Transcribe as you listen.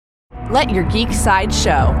Let your geek side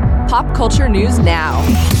show. Pop culture news now.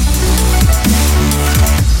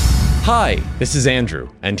 Hi, this is Andrew,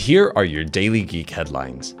 and here are your daily geek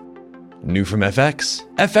headlines. New from FX.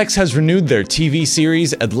 FX has renewed their TV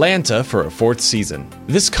series Atlanta for a 4th season.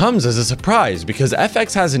 This comes as a surprise because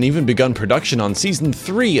FX hasn't even begun production on season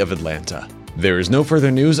 3 of Atlanta. There is no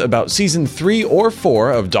further news about season 3 or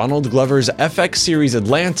 4 of Donald Glover's FX series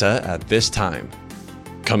Atlanta at this time.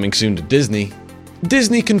 Coming soon to Disney.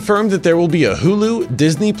 Disney confirmed that there will be a Hulu,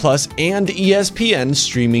 Disney Plus, and ESPN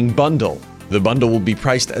streaming bundle. The bundle will be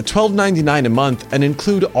priced at $12.99 a month and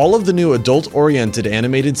include all of the new adult-oriented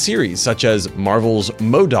animated series such as Marvel's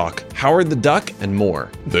MODOK, Howard the Duck, and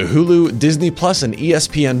more. The Hulu, Disney Plus, and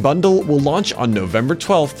ESPN bundle will launch on November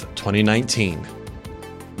 12th, 2019.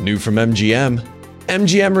 New from MGM.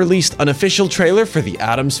 MGM released an official trailer for the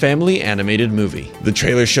Addams Family animated movie. The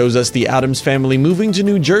trailer shows us the Addams Family moving to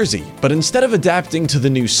New Jersey, but instead of adapting to the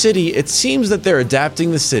new city, it seems that they're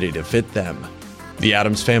adapting the city to fit them. The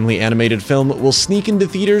Addams Family animated film will sneak into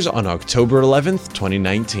theaters on October 11th,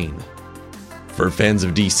 2019. For fans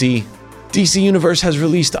of DC, DC Universe has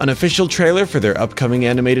released an official trailer for their upcoming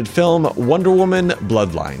animated film, Wonder Woman: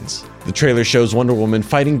 Bloodlines. The trailer shows Wonder Woman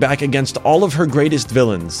fighting back against all of her greatest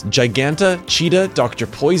villains, Giganta, Cheetah, Dr.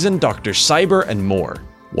 Poison, Dr. Cyber, and more.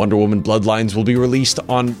 Wonder Woman: Bloodlines will be released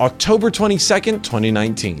on October 22nd,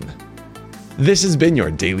 2019. This has been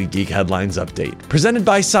your Daily Geek Headlines Update, presented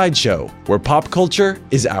by Sideshow, where pop culture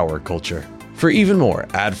is our culture. For even more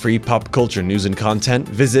ad-free pop culture news and content,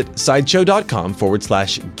 visit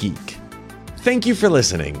sideshow.com/geek. Thank you for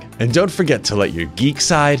listening, and don't forget to let your geek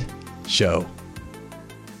side show.